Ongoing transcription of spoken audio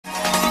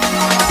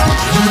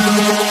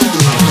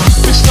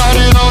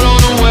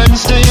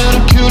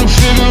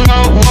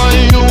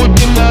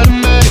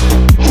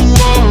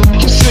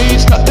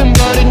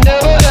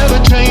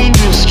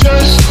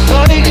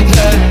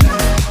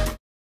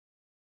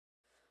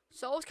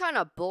So I was kind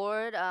of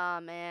bored,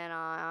 man.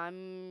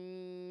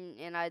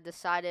 And I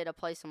decided to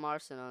play some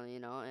Arsenal,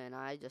 and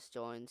I just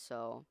joined.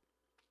 So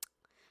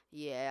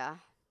yeah,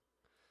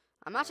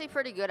 I'm actually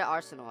pretty good at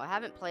Arsenal. I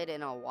haven't played it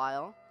in a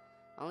while.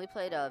 I only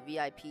played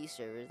VIP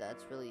servers.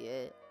 That's really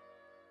it.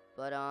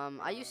 But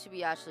I used to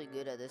be actually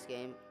good at this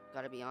game.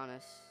 Gotta be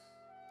honest.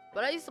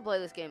 But I used to play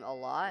this game a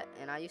lot,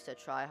 and I used to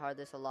try hard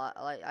this a lot.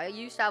 Like I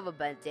used to have a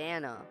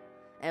bandana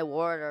and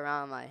wore it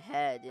around my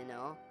head.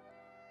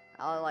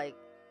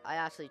 I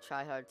actually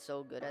try hard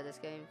so good at this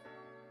game.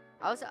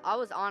 I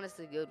was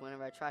honestly good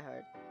whenever I try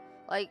hard.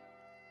 Like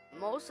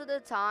most of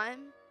the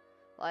time,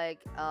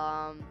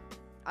 I'm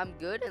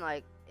good,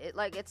 and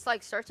it's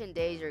like certain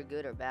days are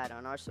good or bad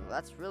on Arsenal.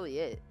 That's really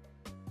it.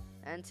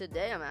 And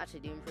today I'm actually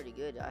doing pretty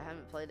good. I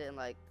haven't played it in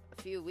like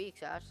a few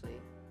weeks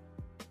actually.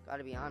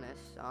 Gotta be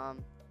honest.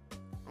 I'm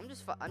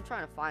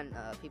trying to find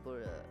people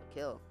to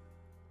kill.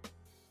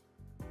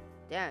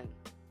 Dang.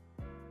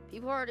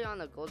 People are already on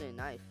the golden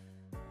knife.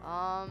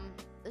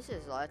 This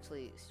is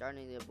actually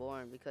starting to get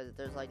boring because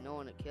there's like no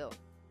one to kill.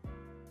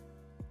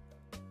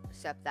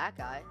 Except that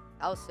guy.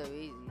 That was so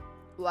easy.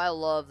 Ooh, I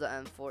love the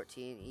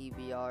M14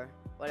 EBR,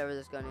 whatever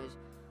this gun is.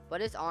 But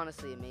it's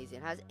honestly amazing.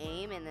 It has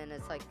aim, and then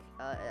it's like,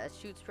 it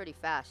shoots pretty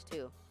fast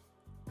too.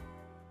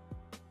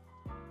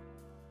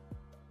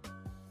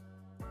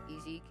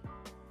 Easy.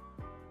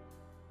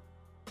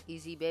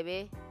 Easy,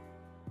 baby.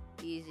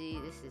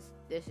 Easy.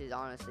 This is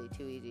honestly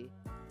too easy.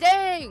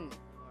 Dang!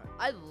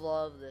 I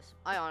love this.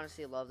 I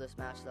honestly love this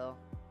match though.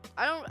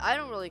 I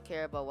don't really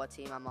care about what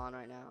team I'm on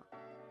right now.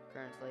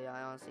 Currently,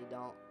 I honestly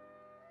don't.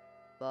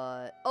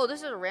 But oh,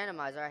 this is a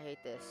randomizer. I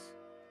hate this.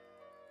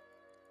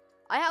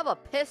 I have a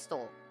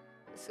pistol.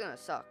 This is gonna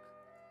suck.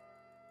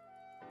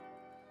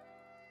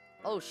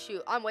 Oh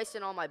shoot, I'm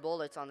wasting all my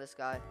bullets on this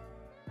guy.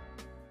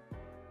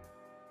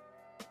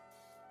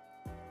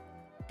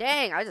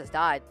 Dang, I just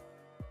died.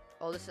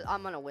 Oh,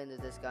 I'm gonna win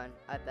with this gun.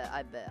 I bet.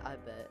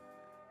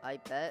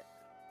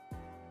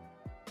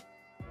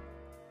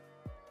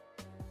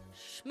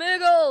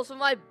 Schmiggles with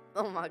my,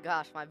 oh my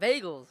gosh, my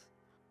bagels.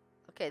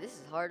 Okay, this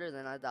is harder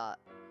than I thought.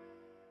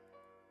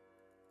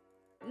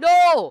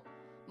 No!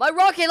 My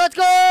rocket, let's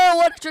go!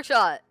 What a trick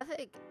shot. I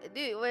think,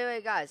 dude,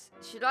 wait, guys.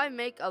 Should I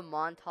make a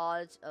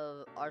montage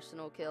of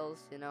Arsenal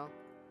kills,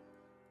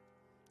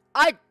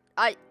 I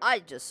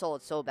just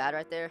sold so bad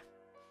right there.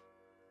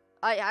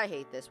 I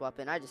hate this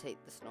weapon. I just hate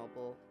the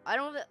snowball.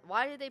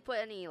 Why did they put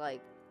any,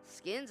 like,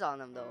 skins on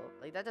them, though?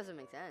 Like, that doesn't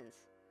make sense.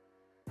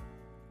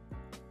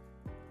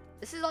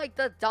 This is like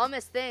the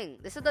dumbest thing.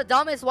 This is the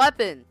dumbest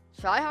weapon.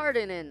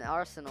 Tryharding in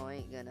Arsenal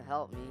ain't gonna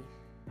help me.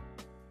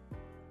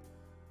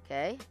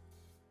 Okay.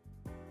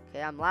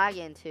 Okay, I'm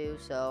lagging too,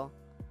 so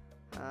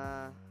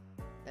yeah,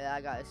 I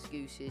got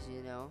excuses,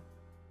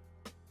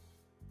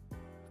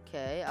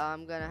 Okay,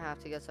 I'm gonna have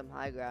to get some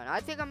high ground. I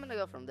think I'm gonna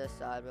go from this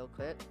side real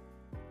quick.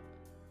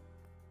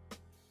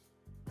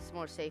 It's a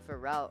more safer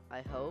route,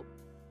 I hope.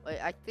 Wait,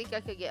 I think I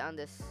could get on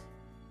this.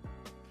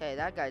 Okay,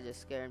 that guy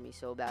just scared me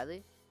so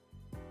badly.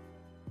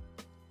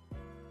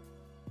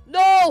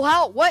 No,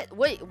 how? What?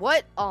 Wait,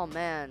 what? Oh,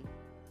 man.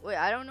 Wait,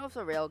 I don't know if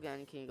the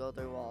railgun can go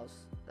through walls.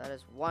 That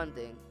is one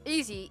thing.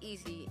 Easy.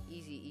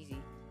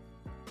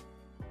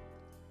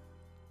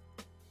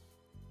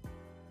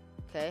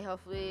 Okay,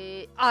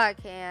 hopefully I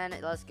can.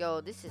 Let's go.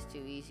 This is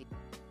too easy.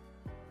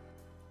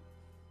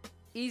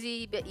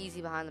 Easy, bit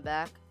easy behind the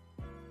back.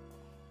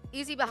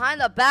 Easy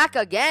behind the back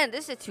again.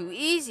 This is too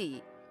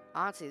easy.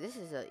 Honestly, this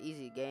is an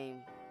easy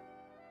game.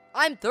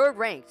 I'm third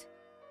ranked.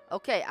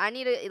 Okay, I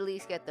need to at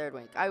least get third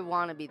rank. I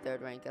want to be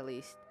third rank at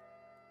least.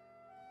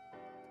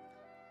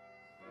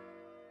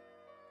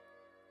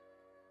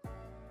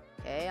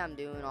 Okay, I'm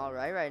doing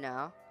alright right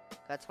now.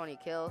 Got 20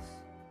 kills.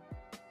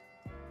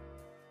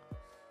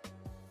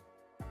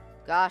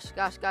 Gosh,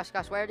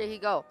 where did he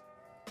go?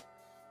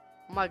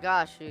 Oh my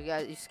gosh, you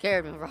guys, you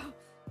scared me, bro.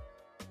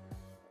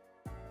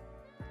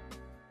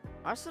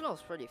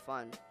 Arsenal's pretty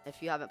fun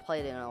if you haven't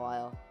played it in a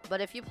while. But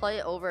if you play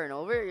it over and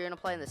over, you're gonna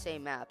play in the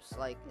same maps.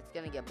 Like, it's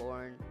gonna get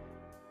boring.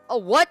 Oh,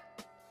 what?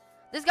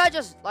 This guy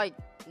just, like,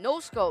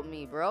 no-scoped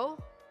me, bro.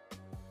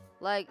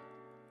 Like,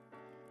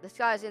 this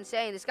guy's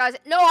insane.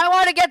 No, I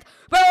want to get,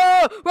 bro,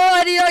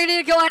 I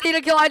need to kill. I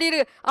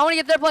want to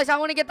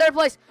get third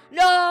place.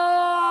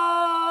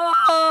 No!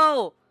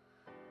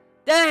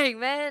 Dang,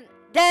 man.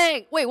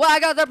 Dang. Wait, what? I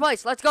got third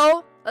place. Let's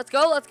go.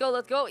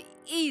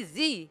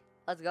 Easy.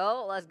 Let's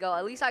go.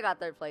 At least I got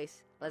third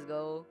place. Let's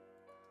go.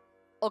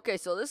 Okay,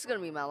 so this is gonna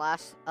be my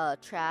last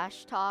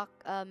trash talk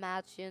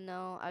match.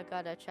 I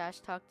gotta trash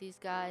talk these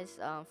guys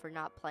for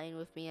not playing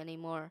with me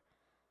anymore.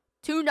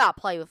 To not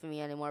play with me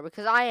anymore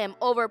because I am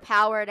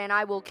overpowered and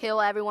I will kill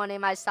everyone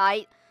in my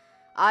sight.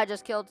 I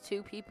just killed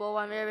 2 people.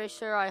 I'm very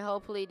sure. I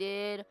hopefully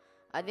did.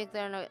 I think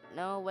they're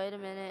no. Wait a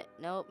minute.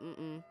 Nope.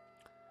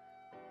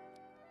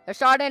 They're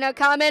starting to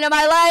come into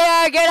my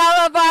lair. Get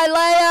out of my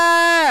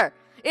lair.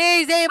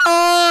 Easy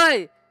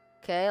boy.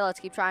 Okay, let's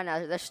keep trying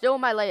now. They're still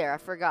in my lair. I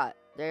forgot.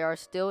 They are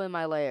still in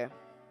my lair.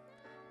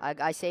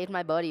 I saved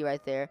my buddy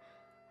right there.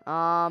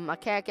 I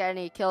can't get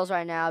any kills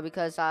right now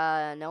because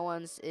no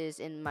one's is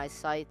in my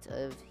sight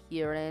of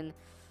hearing.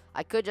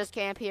 I could just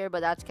camp here,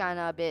 but that's kind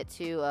of a bit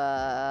too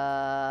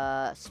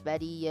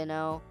speddy, you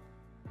know.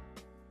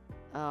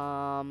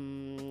 Oh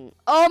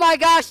my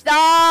gosh,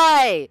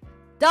 die!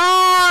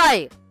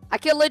 Die! I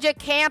can legit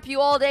camp you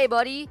all day,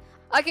 buddy.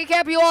 I can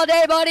camp you all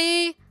day,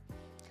 buddy.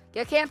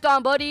 Get camped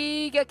on,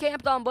 buddy. Get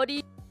camped on,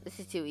 buddy. This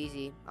is too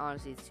easy.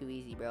 Honestly, it's too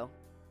easy, bro.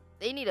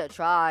 They need to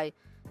try.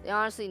 They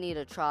honestly need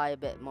to try a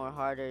bit more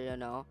harder, you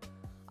know.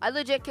 I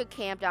legit could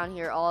camp down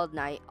here all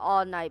night,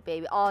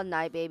 baby, all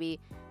night, baby.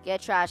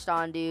 Get trashed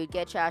on, dude.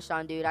 Get trashed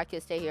on, dude. I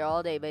can stay here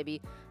all day,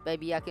 baby.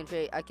 Baby, I can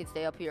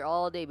stay up here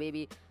all day,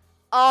 baby.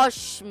 Oh,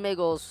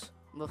 schmiggles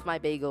with my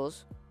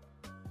bagels.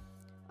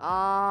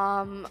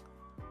 Die,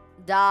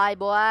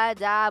 boy.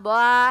 Die,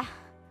 boy.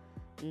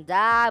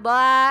 Die,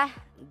 boy.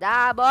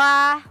 Die,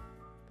 boy.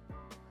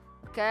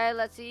 Okay,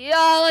 let's see.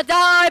 Yo,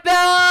 die,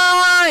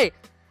 boy!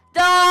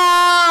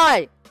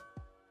 Die!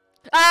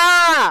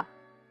 Ah!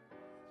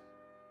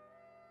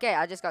 Okay,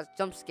 I just got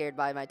jump scared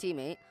by my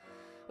teammate,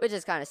 which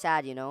is kind of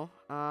sad, you know.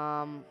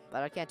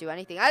 But I can't do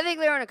anything. I think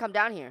they're gonna come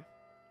down here.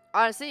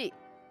 Honestly,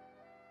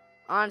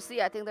 I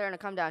think they're gonna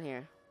come down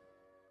here.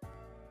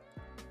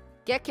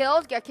 Get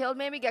killed,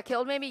 maybe. Get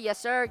killed, maybe. Yes,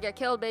 sir. Get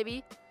killed,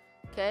 baby.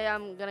 Okay,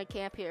 I'm gonna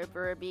camp here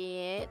for a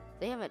bit.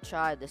 They haven't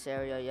tried this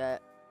area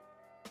yet.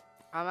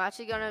 I'm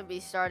actually gonna be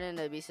starting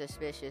to be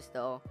suspicious,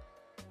 though.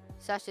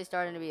 It's actually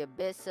starting to be a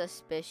bit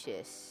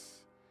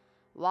suspicious.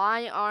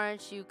 Why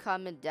aren't you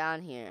coming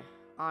down here?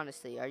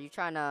 Honestly, are you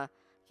trying to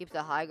keep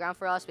the high ground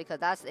for us? Because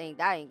that ain't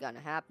gonna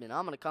happen.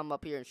 I'm gonna come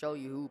up here and show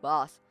you who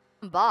boss.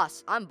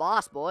 I'm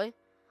boss, boy.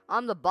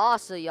 I'm the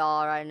boss of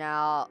y'all right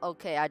now.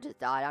 Okay, I just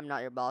died. I'm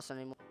not your boss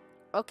anymore.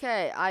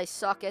 Okay, I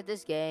suck at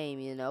this game,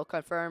 you know.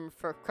 Confirmed.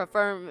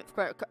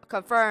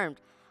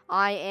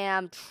 I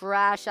am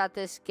trash at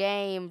this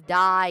game.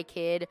 Die,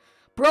 kid.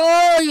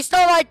 Bro, you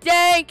stole my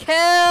dang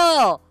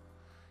kill!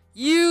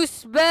 You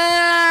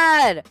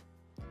sped!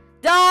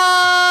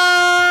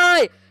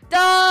 Die!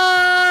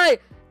 Die!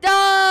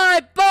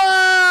 Die!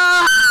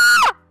 Bah!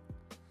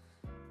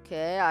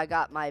 Okay, I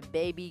got my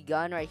baby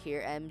gun right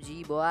here,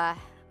 MG, boy.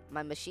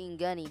 My machine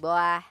gunny,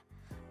 boy.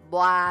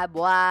 Boy,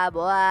 boy,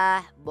 boy,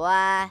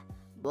 boy,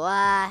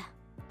 boy.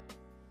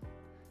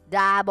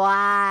 Die,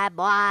 boy,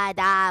 boy,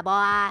 die,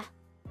 boy.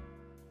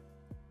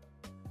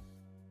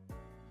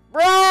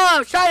 Bro,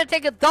 I'm trying to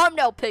take a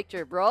thumbnail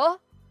picture, bro.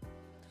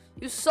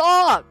 You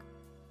suck.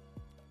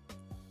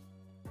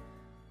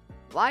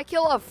 Why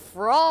kill a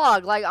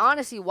frog? Like,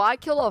 honestly, why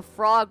kill a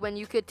frog when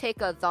you could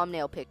take a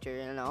thumbnail picture,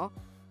 you know?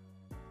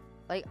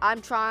 Like,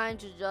 I'm trying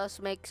to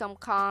just make some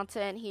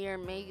content here,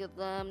 make a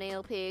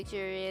thumbnail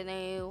picture, you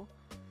know?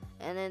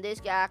 And then this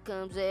guy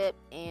comes up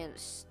and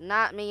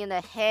snot me in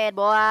the head,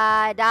 boy.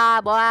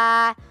 Die,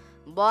 boy.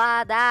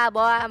 Boy, die, boy.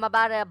 I'm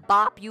about to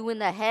bop you in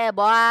the head,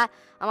 boy.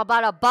 I'm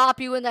about to bop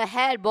you in the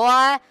head,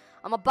 boy.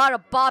 I'm about to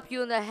bop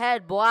you in the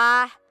head,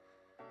 boy.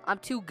 I'm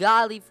too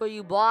godly for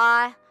you,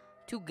 boy.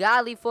 Too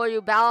godly for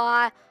you,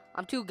 boy.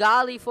 I'm too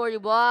godly for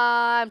you, boy.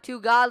 I'm too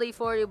godly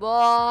for you, boy.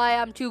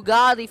 I'm too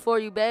godly for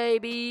you,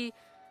 baby.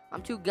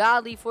 I'm too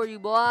godly for you,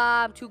 boy.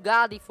 I'm too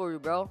godly for you,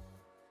 bro.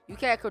 You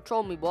can't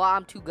control me, boy.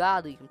 I'm too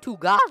godly. I'm too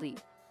godly.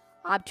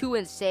 I'm too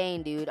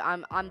insane, dude.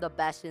 I'm the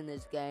best in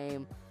this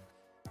game.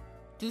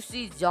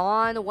 Juicy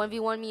John,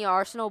 1v1 me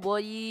Arsenal,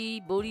 buddy.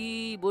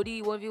 Buddy,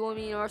 1v1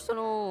 me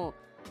Arsenal.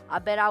 I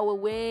bet I will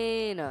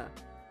win.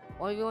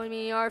 1v1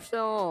 me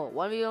Arsenal.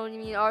 1v1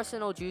 me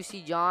Arsenal,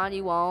 Juicy John.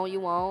 You won't. You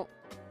won't.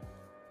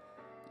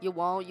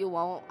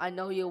 I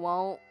know you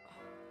won't.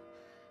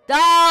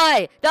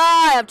 Die!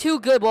 Die! I'm too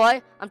good,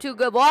 boy. I'm too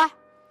good, boy.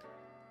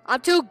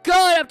 I'm too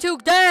good. I'm too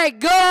dang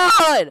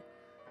good.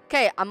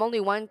 Okay, I'm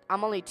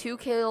only 2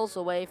 kills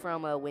away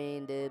from a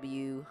win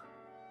W.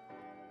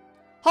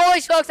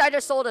 Holy smokes, I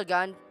just sold a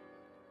gun.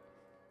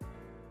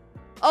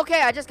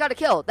 Okay, I just got a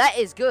kill. That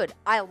is good.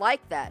 I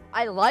like that.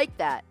 I like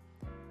that.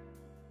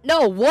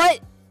 No, what?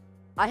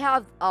 I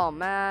have... Oh,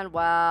 man.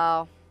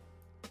 Wow.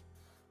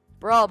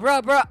 Bro.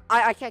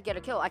 I can't get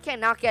a kill. I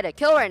cannot get a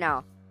kill right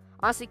now.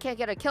 Honestly, can't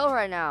get a kill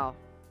right now.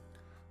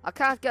 I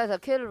can't get a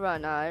kill right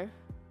now.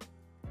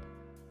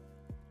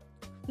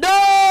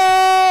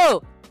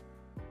 No!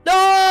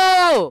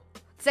 No!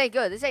 This ain't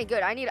good. This ain't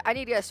good. I need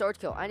to get a sword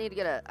kill. I need to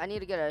get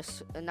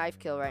a knife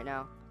kill right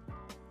now.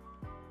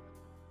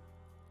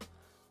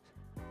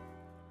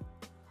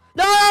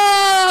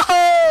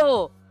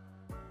 No!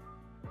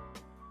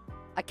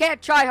 I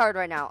can't try hard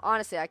right now.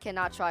 Honestly, I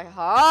cannot try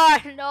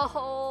hard. No,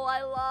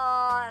 I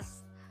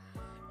lost.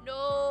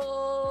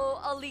 No.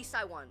 At least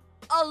I won.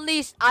 At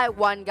least I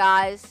won,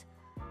 guys.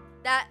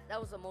 That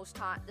was the most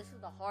time. This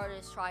is the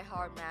hardest try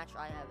hard match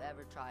I have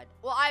ever tried.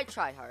 Well, I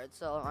tried hard,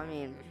 so I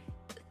mean,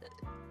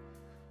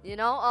 you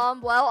know,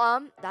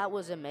 that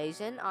was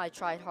amazing. I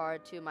tried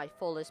hard to my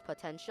fullest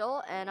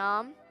potential, and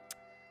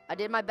I I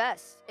did my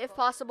best. If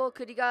possible,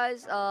 could you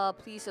guys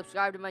please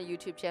subscribe to my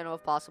YouTube channel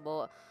if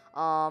possible.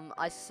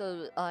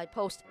 I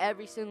post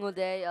every single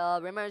day.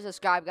 Remember to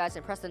subscribe, guys,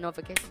 and press the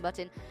notification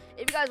button.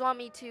 If you guys want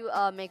me to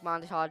make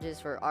montages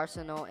for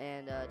Arsenal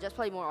and just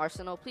play more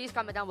Arsenal, please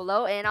comment down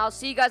below, and I'll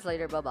see you guys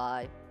later. Bye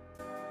bye.